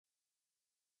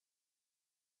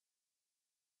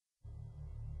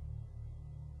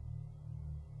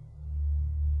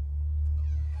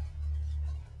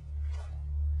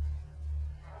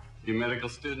You medical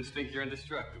students think you're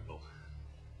indestructible.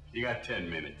 You got 10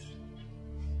 minutes.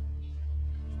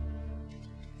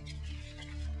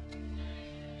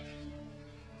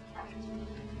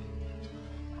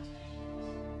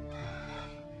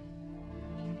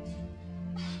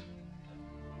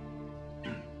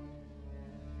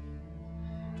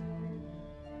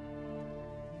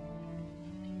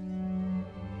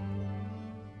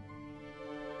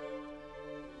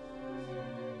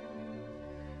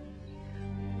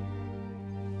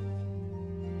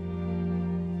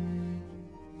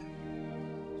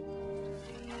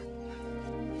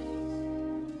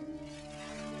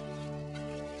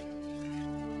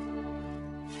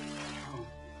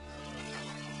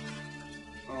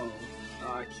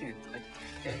 I can't.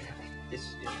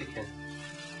 Yes, you can.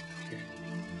 Here.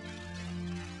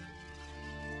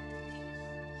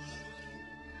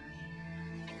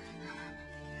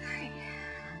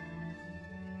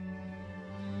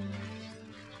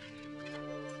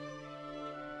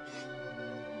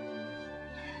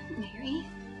 Mary,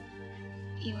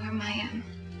 you are my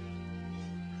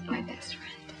best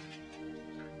friend.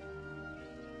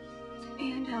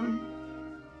 And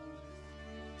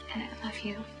I love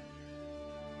you.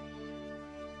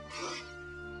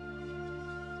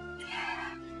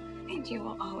 And you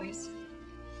will always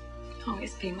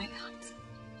be my thoughts.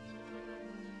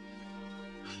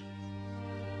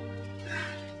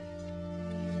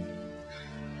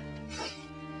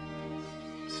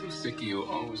 So sick of you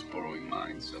always borrowing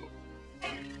mine, so... I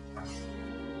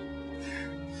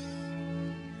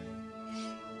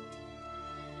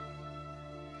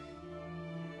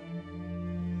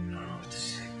don't know what to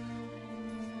say.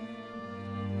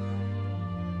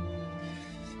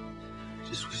 I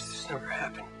just wish this never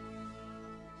happened.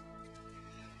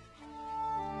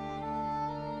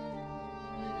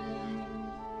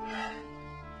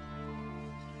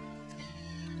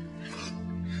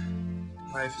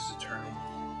 Life is eternal,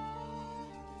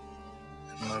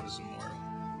 and love is immortal,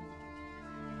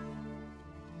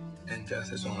 and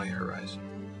death is only a horizon,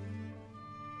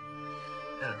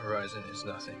 and a horizon is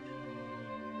nothing,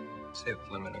 save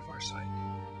the limit of our sight.